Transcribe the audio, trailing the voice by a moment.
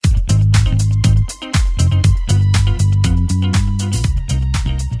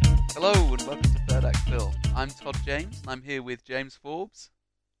James, and I'm here with James Forbes.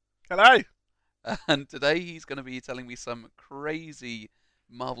 Hello. And today he's going to be telling me some crazy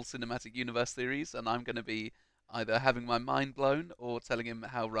Marvel Cinematic Universe theories, and I'm going to be either having my mind blown or telling him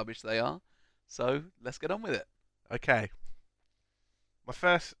how rubbish they are. So let's get on with it. Okay.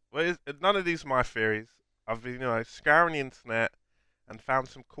 None of these are my theories. I've been, scouring the internet and found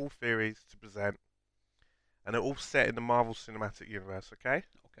some cool theories to present, and they're all set in the Marvel Cinematic Universe. Okay.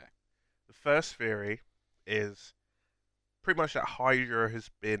 Okay. The first theory is pretty much that Hydra has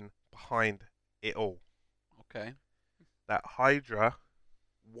been behind it all. Okay. That Hydra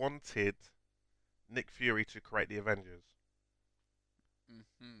wanted Nick Fury to create the Avengers.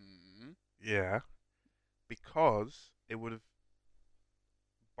 Hmm. Yeah. Because it would have,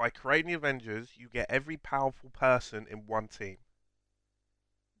 by creating the Avengers, you get every powerful person in one team,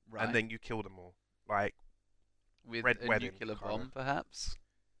 Right. and then you kill them all. Like With Red a Wedding, nuclear kinda. bomb, perhaps.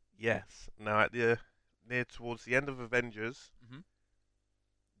 Yes. Now at the near towards the end of Avengers, Hmm.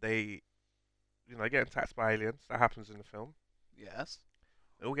 they, get attacked by aliens. That happens in the film. Yes.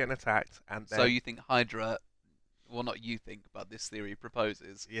 They're all getting attacked, and So then you think Hydra? Well, not you think, but this theory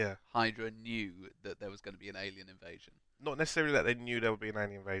proposes yeah, Hydra knew that there was going to be an alien invasion. not necessarily that they knew there would be an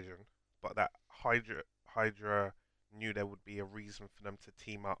alien invasion, but that Hydra knew there would be a reason for them to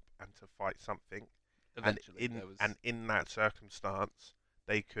team up and to fight something. Eventually, and in there was. and in that circumstance,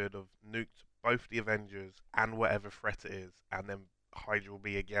 they could have nuked both the Avengers and whatever threat it is, and then Hydra will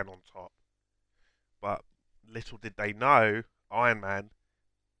be again on top. But little did they know, Iron Man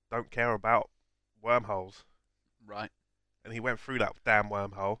don't care about wormholes, Right. and he went through that damn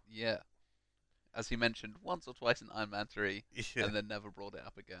wormhole. Yeah. As he mentioned once or twice in Iron Man 3, Yeah, and then never brought it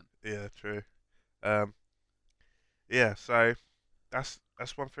up again. yeah, true. Um, yeah, so that's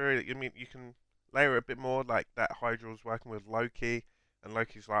one theory that you can layer it a bit more, like that Hydra was working with Loki, and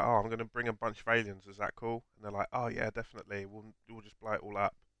Loki's like, oh, I'm gonna bring a bunch of aliens. Is that cool? And they're like, oh yeah, definitely. We'll just blow it all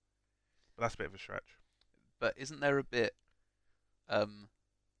up. But that's a bit of a stretch. But isn't there a bit. Um,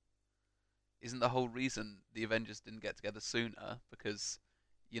 isn't the whole reason the Avengers didn't get together sooner because,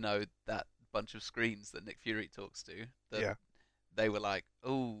 that bunch of screens that Nick Fury talks to, that Yeah. they were like,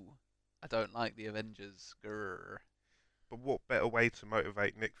 oh, I don't like the Avengers. Grrr. But what better way to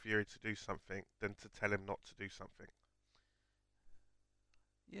motivate Nick Fury to do something than to tell him not to do something?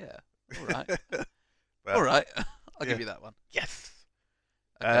 Yeah. All right. But, All right. I'll yeah. give you that one. Yes.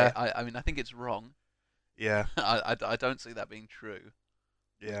 Okay. I mean, I think it's wrong. Yeah. I don't see that being true.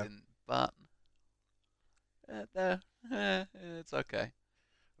 Yeah. But it's okay.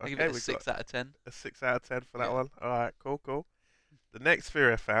 I give Okay, it a we've 6 out of 10. a 6 out of 10 for that Yeah. one. All right, cool. The next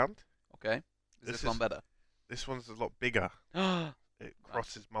theory I found. Okay. Is This this one is- better? This one's a lot bigger. Awesome. It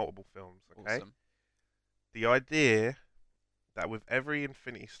crosses multiple films. Okay. The idea that with every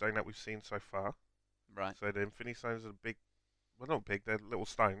Infinity Stone that we've seen so far, Right. so the Infinity Stones are big, well, not big, they're little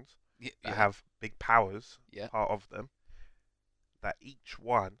stones Yeah. that have big powers, Yeah. part of them, that each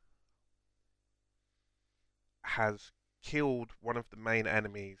one has killed one of the main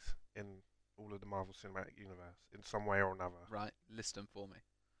enemies in all of the Marvel Cinematic Universe in some way or another. Right. List them for me.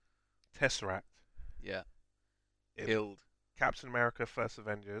 Tesseract Yeah. in Killed. Captain America: First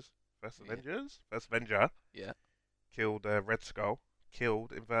Avenger, Yeah. killed Red Skull,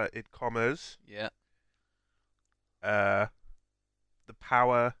 killed inverted commas, Yeah. the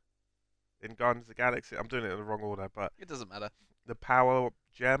power in Guardians of the Galaxy. I'm doing it in the wrong order, but It doesn't matter. the power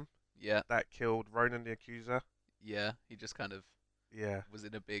gem Yeah. that killed Ronan the Accuser. Yeah. He just kind of Yeah, was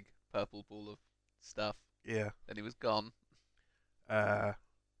in a big purple ball of stuff. yeah. Then he was gone.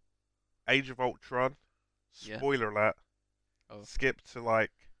 Age of Ultron. Yeah. Spoiler alert. Oh. Skip to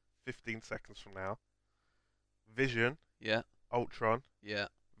like 15 seconds from now. Vision. Yeah. Ultron. Yeah.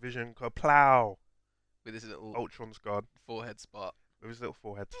 Vision got plow. With his little Ultron's gone forehead spot. with his little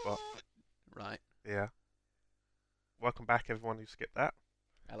forehead spot. Right. Yeah. Welcome back, everyone who skipped that.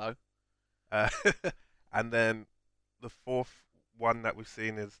 Hello. Uh, and then the fourth one that we've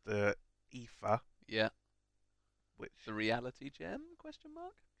seen is the ether, Yeah. which The reality gem? Question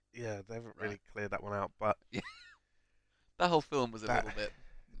mark. yeah, they haven't Right. really cleared that one out, but That whole film was a That- little bit.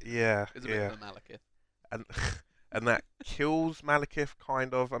 yeah, It was a bit of a Malekith. and and that kills Malekith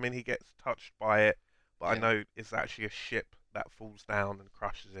kind of. I mean, he gets touched by it, but I Yeah. know it's actually a ship that falls down and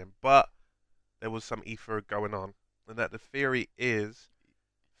crushes him. But there was some ether going on, and that the theory is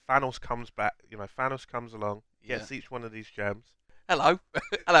Thanos comes back. Thanos comes along, Yeah. gets each one of these gems. Hello.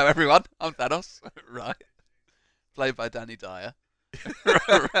 Hello, everyone. I'm Thanos. Right. Played by Danny Dyer.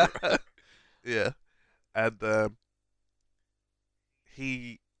 Yeah, and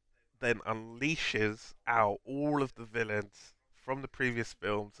he then unleashes out all of the villains from the previous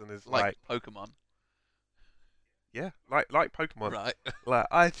films and is Like Pokemon. Yeah, like Pokemon. Right. Like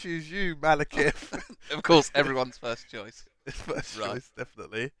I choose you, Malekith. Of course, everyone's first choice. First Right. choice,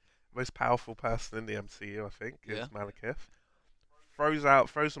 definitely. Most powerful person in the MCU, I think, Yeah. is Malekith.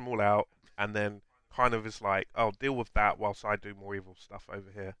 Throws them all out, and then kind of is like, "I'll deal with that whilst I do more evil stuff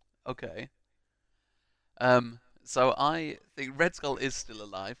over here." Okay. So I think Red Skull is still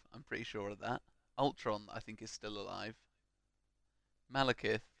alive. I'm pretty sure of that. Ultron, I think, is still alive.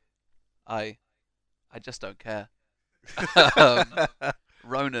 Malekith, I, I just don't care. um, A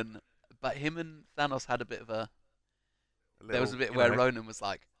Ronan, but him and Thanos had a bit of a. There was a little, bit you where know, Ronan was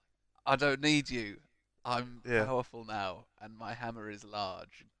like, "I don't need you. I'm yeah, powerful now, and my hammer is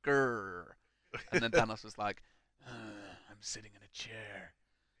large." Grrr. And then Thanos was like, "I'm sitting in a chair."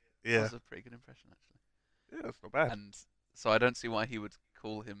 That yeah, was a pretty good impression, actually. yeah. That's not bad. And so I don't see why he would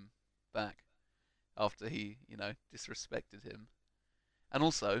call him back after he, disrespected him. And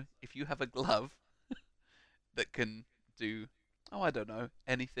also, if you have a glove that can do, oh, I don't know,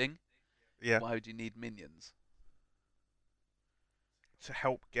 anything, Yeah, why would you need minions? to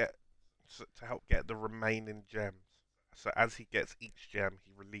help get to help get the remaining gems. So as he gets each gem,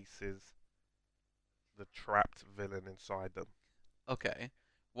 he releases the trapped villain inside them. Okay,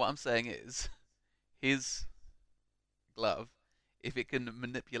 what I'm saying is, his glove, if it can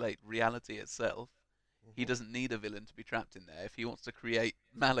manipulate reality itself, he Hmm. doesn't need a villain to be trapped in there. If he wants to create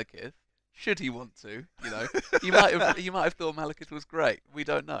Malekith, should he want to, he might have thought Malekith was great. We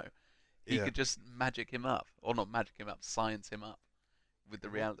don't know. He Yeah. could just magic him up, or not magic him up, science him up with the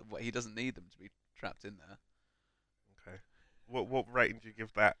Hmm. reality. He doesn't need them to be trapped in there. Okay. What rating do you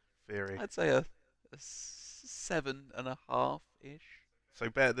give that theory? I'd say a 7.5 ish. So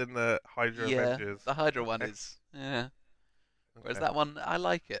better than the Hydra Yeah, Avengers. the Hydra one Okay. is yeah. Whereas Okay. that one, I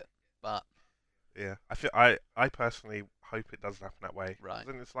like it, but Yeah. I personally hope it doesn't happen that way. 'Cause right.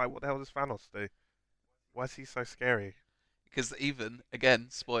 then it's like, what the hell does Thanos do? Why is he so scary? Because even again,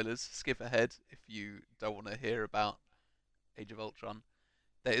 spoilers. Skip ahead if you don't want to hear about Age of Ultron.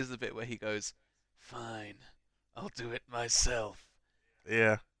 There is the bit where he goes, "Fine, I'll do it myself."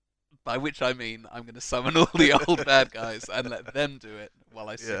 Yeah. By which I mean I'm going to summon all the old bad guys and let them do it while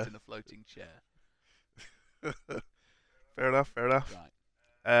I sit Yeah. in a floating chair. Fair enough. Fair enough.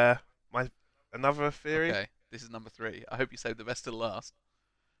 Right. My another theory Okay. This is number 3. I hope you saved the best till last.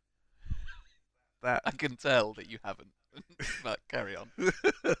 that I can tell that you haven't. But carry on.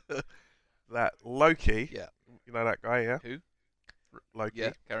 that Loki, Yeah. you know that guy, yeah, Who? Loki,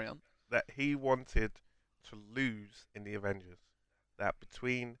 Yeah. Carry on. that he wanted to lose in the Avengers. That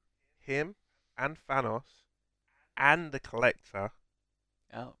between him and Thanos and the Collector,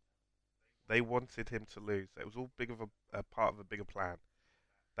 Oh. they wanted him to lose. It was all big of a part of a bigger plan.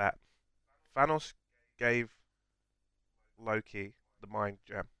 That Thanos gave Loki the mind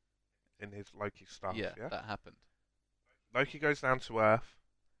gem in his Loki stuff. Yeah. Yeah, That happened. Loki goes down to Earth,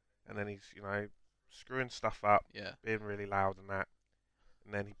 and then he's screwing stuff up, Yeah. being really loud and that,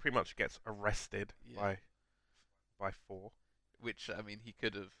 and then he pretty much gets arrested Yeah. by Thor. Which I mean, he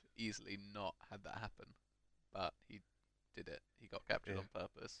could have easily not had that happen, but he did it. He got captured Yeah. on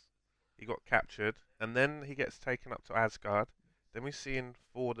purpose. He got captured, and then he gets taken up to Asgard. Then we see in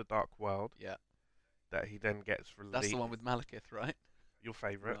Thor: The Dark World Yeah. that he then gets That's the released. one with Malekith, right? Your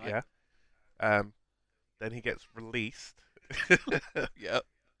favorite, Right. yeah. Then he gets released, Yep.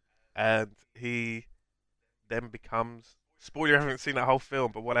 and he then becomes. Spoiler, you haven't seen that whole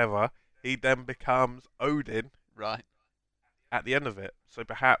film, but whatever. He then becomes Odin Right. at the end of it. So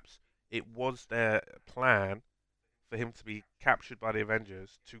perhaps it was their plan for him to be captured by the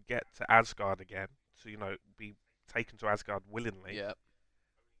Avengers to get to Asgard again, to be taken to Asgard willingly, Yep.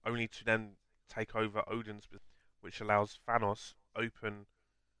 only to then take over Odin's, which allows Thanos open,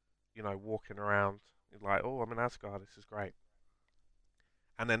 walking around like, oh, I'm in Asgard, this is great.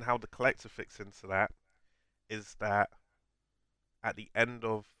 And then how the Collector fits into that is that at the end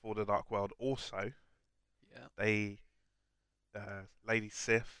of For the Dark World, also Yeah. they, Lady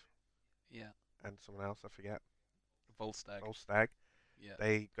Sif Yeah. and someone else I forget, Volstagg. Volstagg, Yeah.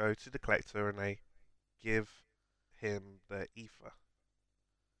 they go to the Collector and they give him the ether,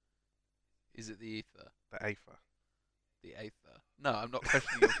 Is it the ether? the aether. The aether? No, I'm not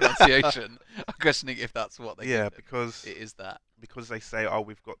questioning your pronunciation. I'm questioning if that's what they Yeah, give him. because It is that. they say, oh,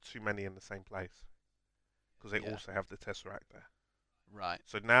 we've got too many in the same place, because they Yeah. also have the Tesseract there. Right.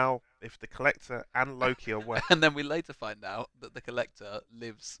 So now, if the Collector and Loki are well, And then we later find out that the Collector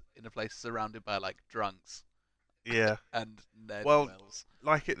lives in a place surrounded by like drunks yeah, and well, Ned-wells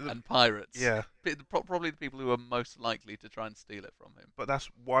like it, and pirates. yeah, Probably the people who are most likely to try and steal it from him. but that's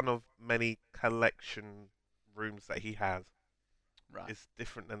one of many collection rooms that he has. Right. It's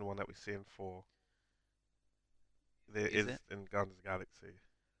different than the one that we see in 4. It Is is it? in Guardians of the Galaxy.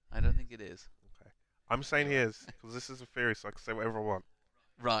 I don't think it is. Okay. I'm saying he is because this is a theory, so I can say whatever I want.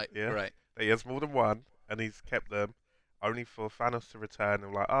 Right, Yeah. great. That he has more than one, and he's kept them only for Thanos to return.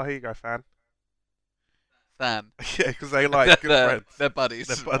 And like, oh, here you go, fan. Than. Yeah, because they like good friends. They're buddies.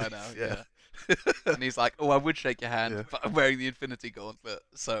 They're buddies. I know, yeah. And he's like, "Oh, I would shake your hand, Yeah. but I'm wearing the Infinity Gauntlet,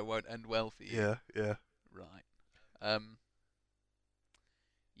 so it won't end well for you." yeah. Yeah. Right. Um.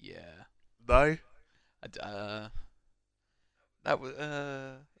 Yeah. No. That was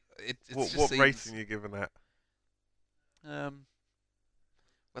it just What seems, rating are you giving that?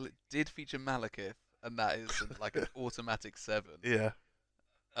 well, it did feature Malekith, and that is like an automatic 7. Yeah.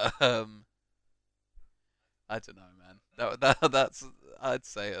 Um, I don't know, man. That's I'd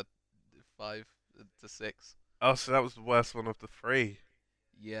say a 5 to 6. Oh, so that was the worst one of the 3.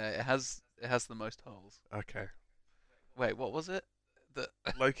 Yeah, it has the most holes. Okay. Wait, what was it? The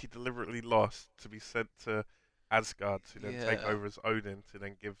Loki deliberately lost to be sent to Asgard to then take Yeah. over as Odin to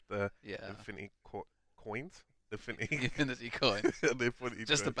then give the yeah, Infinity coins. Infinity. Infinity Coins. the Infinity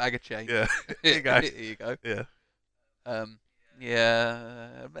Just a coins. bag of change. Yeah. Here you go. Here you go. Yeah.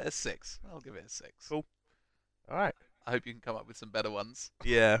 Yeah, a 6. I'll give it a 6. Cool. All right. I hope you can come up with some better ones.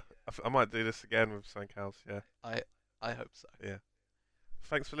 Yeah. I might do this again with something else. Yeah. I hope so.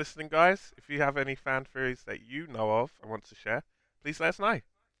 Thanks for listening, guys. If you have any fan theories that you know of and want to share, please let us know.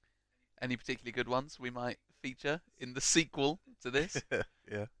 Any particularly good ones we might feature in the sequel to this?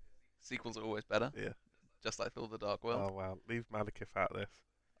 yeah. Sequels are always better. Yeah. Just like Thor: The Dark World. Oh wow. Leave Malekith out of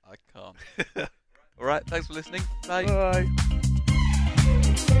I can't. All right. Thanks for listening. Bye. this. Bye.